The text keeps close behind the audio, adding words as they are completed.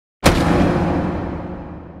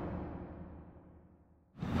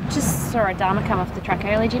saw Adama come off the track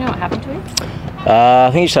early. Do you know what happened to him? I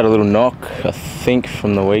think he just had a little knock, I think,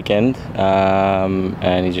 from the weekend,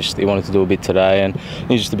 and he wanted to do a bit today, and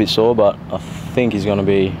he's just a bit sore, but I think he's going to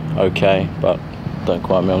be okay. But don't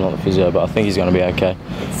quote me, I'm not the physio, but I think he's going to be okay.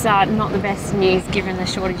 It's not the best news given the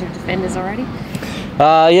shortage of defenders already.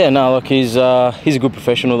 Yeah, no, look, he's a good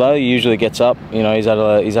professional though. He usually gets up. You know, he's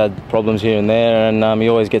had problems here and there, and he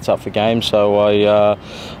always gets up for games. So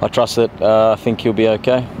I trust that. I think he'll be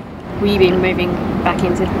okay. Will you be moving back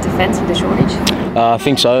into defence with the shortage? I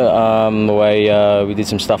think so. The way we did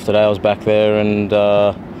some stuff today, I was back there, and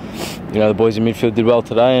you know, the boys in midfield did well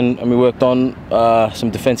today, and we worked on some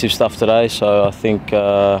defensive stuff today. So I think you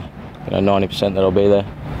know, 90% that I'll be there.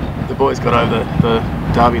 The boys got over the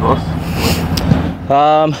derby loss.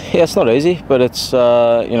 Yeah, it's not easy, but it's you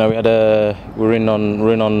know, we're in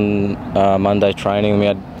on Monday training. We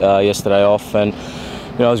had yesterday off, and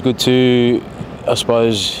you know, it was good to. I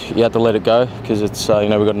suppose you had to let it go because it's you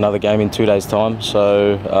know, we've got another game in 2 days' time.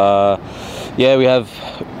 So yeah, we have.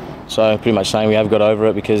 So pretty much saying we have got over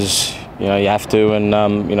it because you know, you have to, and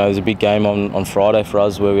you know, there's a big game on Friday for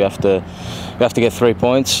us where we have to get 3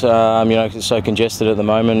 points. You know, 'cause it's so congested at the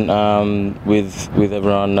moment with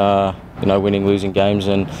everyone you know, winning, losing games,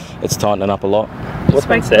 and it's tightening up a lot. What's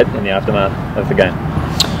been said in the aftermath of the game?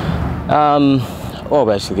 Well,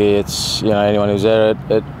 basically, it's, you know, anyone who's there,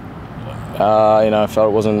 you know, felt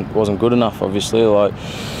it wasn't good enough. Obviously, like,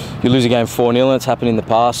 you lose a game 4-0, and it's happened in the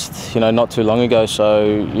past, you know, not too long ago. So,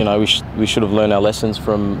 you know, we should have learned our lessons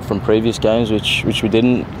from previous games, which we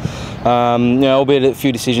didn't. You know, albeit a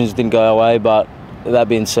few decisions didn't go our way, but that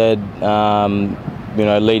being said, you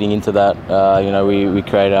know, leading into that, you know, we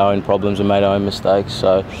created our own problems and made our own mistakes.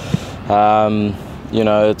 So, you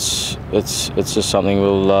know, it's just something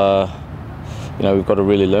you know, we've got to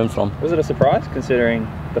really learn from. Was it a surprise considering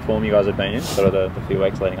the form you guys had been in, sort of the few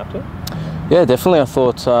weeks leading up to it? Yeah, definitely. I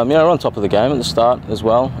thought, you know, we're on top of the game at the start as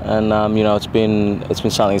well, and you know, it's been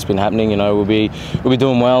something that's been happening. You know, we'll be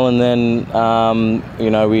doing well, and then you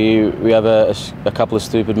know, we have a couple of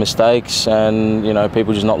stupid mistakes, and you know,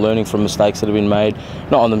 people just not learning from mistakes that have been made,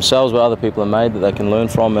 not on themselves, but other people have made that they can learn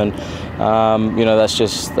from, and you know, that's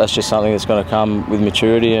just something that's going to come with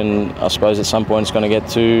maturity, and I suppose at some point it's going to get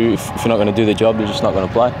to, if you're not going to do the job, you're just not going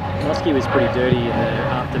to play. Mosky was pretty dirty in the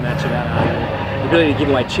aftermatch about the ability to give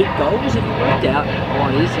away cheap goals. Have you worked out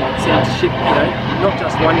why it is? It sounds to ship, you know, not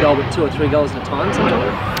just one goal, but 2 or 3 goals at a time sometimes.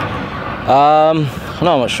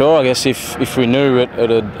 No, I'm not sure. I guess if we knew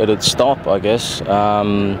it'd stop, I guess.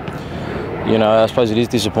 You know, I suppose it is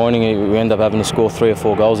disappointing. We end up having to score 3 or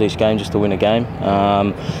 4 goals each game just to win a game.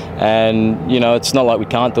 And you know, it's not like we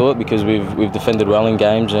can't do it because we've defended well in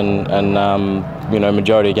games, and you know,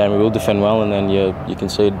 majority of the game we will defend well, and then you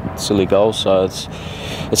concede silly goals. So it's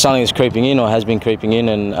something that's creeping in, or has been creeping in,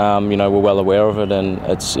 and you know, we're well aware of it, and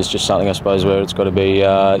it's just something, I suppose, where it's got to be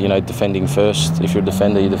you know, defending first. If you're a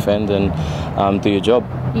defender, you defend and do your job.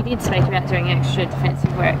 You did speak about doing extra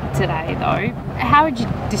defensive work today, though. How would you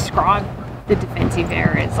describe the defensive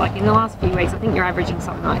errors? Like, in the last few weeks, I think you're averaging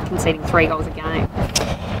something like conceding 3 goals a game.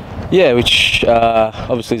 Yeah, which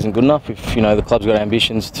obviously isn't good enough. If you know, the club's got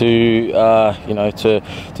ambitions to you know, to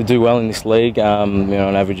do well in this league, you know,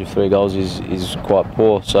 an average of 3 goals is quite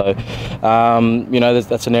poor. So you know,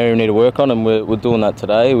 that's an area we need to work on, and we're doing that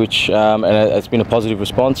today. Which and it's been a positive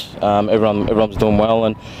response. Everyone's doing well,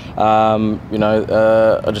 and you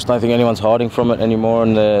know, I just don't think anyone's hiding from it anymore,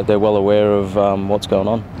 and they're well aware of what's going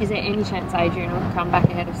on. Is there any chance Adrian will come back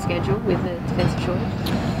ahead of schedule with the defensive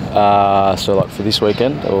shortage? So like for this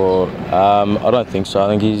weekend, or I don't think so. I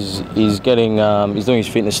think he's getting he's doing his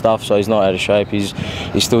fitness stuff, so he's not out of shape. He's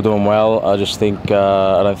still doing well. I just think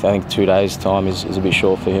I think 2 days' time is a bit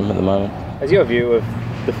short for him at the moment. Has your view of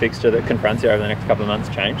the fixture that confronts you over the next couple of months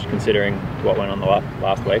changed, considering what went on the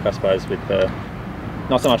last week? I suppose with the,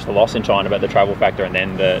 not so much the loss in China, but the travel factor, and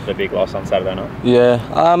then the big loss on Saturday night. Yeah.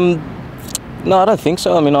 No, I don't think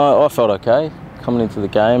so. I mean, I felt okay coming into the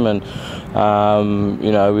game, and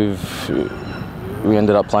you know, we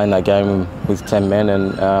ended up playing that game with 10 men,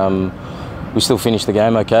 and we still finished the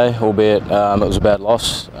game okay, albeit it was a bad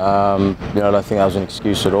loss. You know, I don't think that was an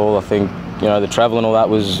excuse at all. I think, you know, the travel and all that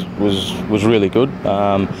was really good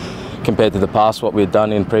compared to the past, what we had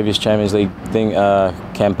done in previous Champions League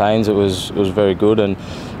campaigns. It was very good, and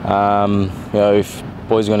you know, if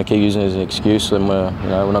boys are going to keep using it as an excuse, then we're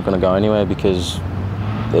not going to go anywhere, because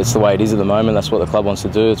it's the way it is at the moment. That's what the club wants to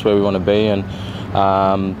do. It's where we want to be, and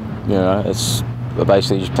you know, it's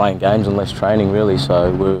basically just playing games and less training, really.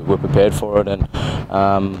 So we're prepared for it, and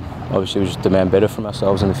obviously we just demand better from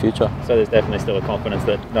ourselves in the future. So there's definitely still a confidence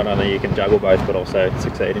that not only you can juggle both, but also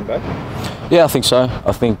succeed in both. Yeah, I think so.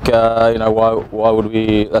 I think you know, why would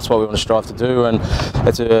we? That's what we want to strive to do, and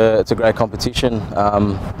it's a great competition,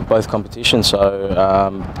 both competitions. So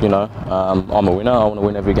you know, I'm a winner. I want to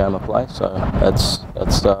win every game I play. So that's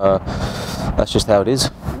just how it is.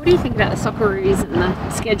 What do you think about the Socceroos and the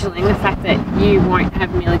scheduling? The fact that you won't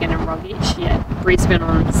have Milligan and Rogic, yet Brisbane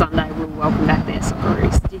on Sunday will welcome back their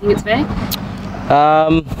Socceroos. Do you think it's fair?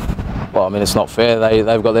 Well, I mean, it's not fair.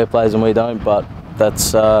 They've got their players and we don't, but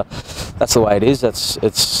that's the way it is. That's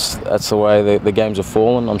the way the games have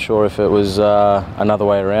fallen. I'm sure if it was another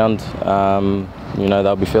way around, you know,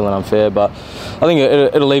 they'll be feeling unfair. But I think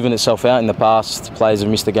it'll even itself out. In the past, players have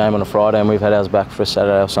missed a game on a Friday, and we've had ours back for a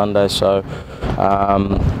Saturday or Sunday. So,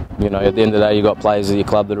 you know, at the end of the day, you've got players at your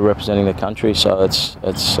club that are representing the country. So you're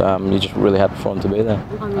just really happy for them to be there.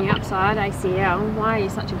 On the upside, ACL. Why are you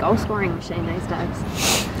such a goal scoring machine these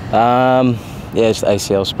days? Yeah, it's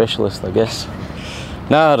ACL specialist, I guess.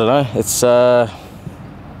 No, I don't know. I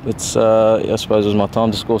suppose it was my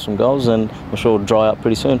time to score some goals, and I'm sure it'll dry up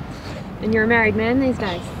pretty soon. And you're a married man these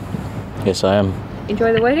days? Yes, I am.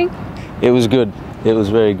 Enjoy the wedding? It was good. It was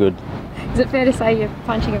very good. Is it fair to say you're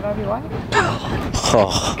punching above your weight?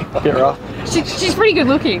 Oh. Get rough. She's pretty good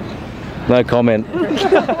looking. No comment.